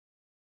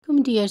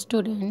morning, dear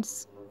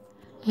students.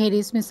 Here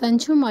is Miss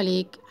Anju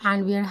Malik,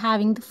 and we are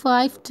having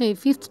the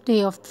fifth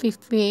day of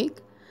fifth week,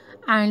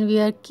 and we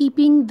are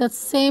keeping the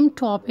same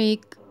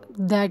topic,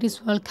 that is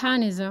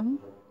volcanism.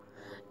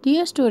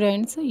 Dear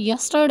students,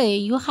 yesterday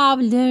you have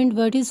learned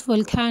what is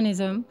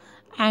volcanism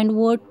and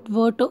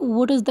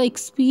what is the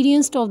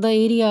experience of the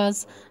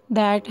areas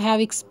that have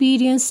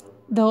experienced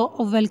the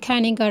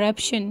volcanic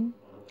eruption.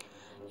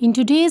 In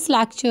today's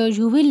lecture,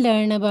 you will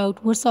learn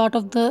about what are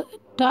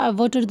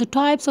the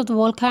types of the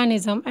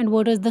volcanism and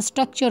what is the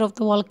structure of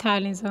the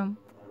volcanism.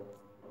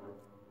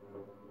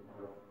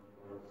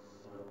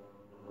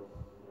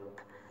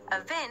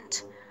 A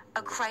vent,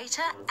 a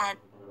crater, and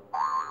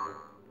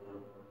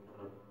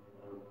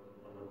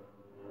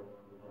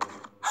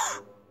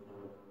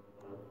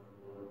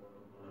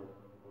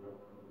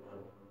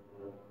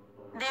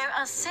there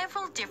are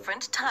several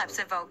different types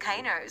of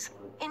volcanoes.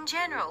 In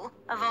general,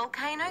 a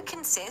volcano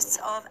consists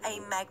of a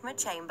magma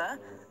chamber,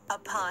 a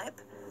pipe,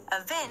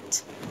 a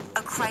vent,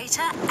 a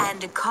crater,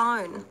 and a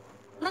cone.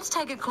 Let's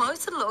take a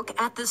closer look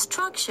at the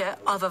structure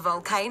of a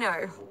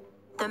volcano.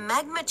 The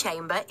magma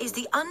chamber is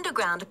the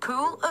underground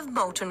pool of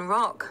molten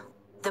rock.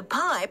 The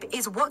pipe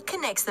is what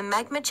connects the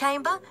magma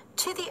chamber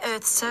to the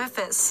Earth's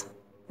surface.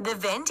 The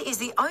vent is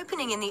the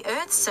opening in the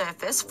Earth's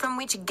surface from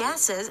which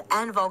gases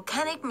and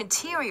volcanic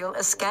material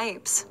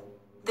escapes.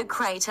 The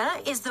crater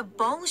is the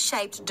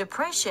bowl-shaped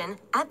depression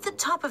at the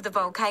top of the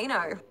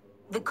volcano.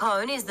 The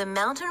cone is the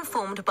mountain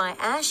formed by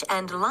ash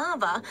and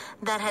lava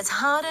that has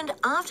hardened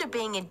after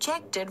being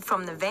ejected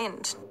from the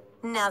vent.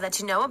 Now that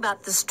you know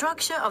about the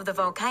structure of the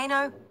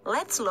volcano,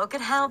 let's look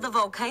at how the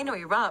volcano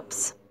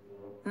erupts.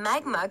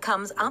 Magma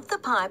comes up the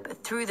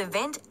pipe through the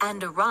vent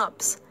and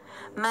erupts.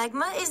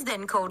 Magma is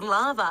then called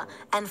lava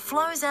and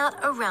flows out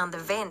around the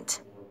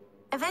vent.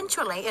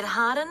 Eventually it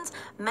hardens,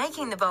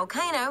 making the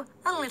volcano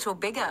a little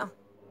bigger.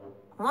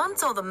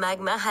 Once all the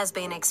magma has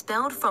been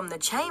expelled from the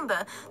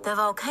chamber, the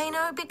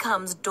volcano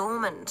becomes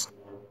dormant.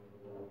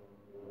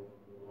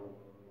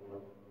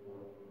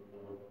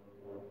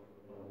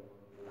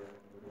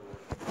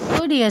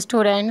 So dear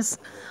students,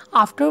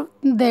 after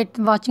that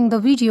watching the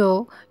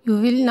video, you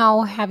will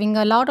now having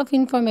a lot of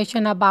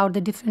information about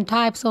the different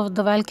types of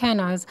the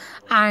volcanoes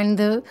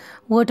and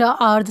what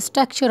are the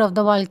structure of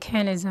the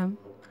volcanism.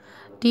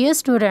 Dear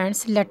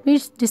students, let me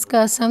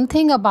discuss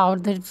something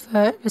about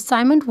the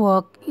assignment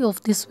work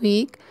of this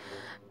week.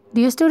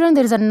 Dear student,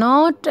 there is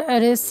not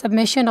a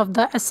submission of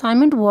the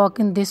assignment work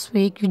in this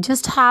week. You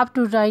just have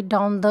to write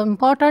down the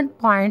important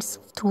points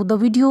through the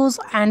videos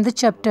and the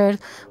chapters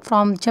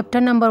from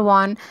chapter number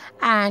 1,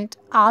 and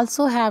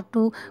also have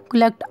to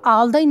collect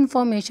all the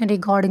information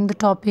regarding the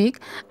topic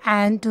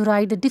and to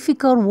write the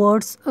difficult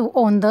words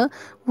on the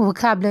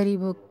vocabulary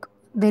book.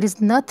 There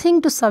is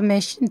nothing to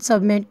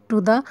submit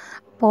to the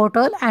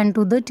portal and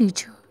to the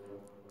teacher.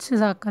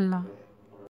 Jazakallah.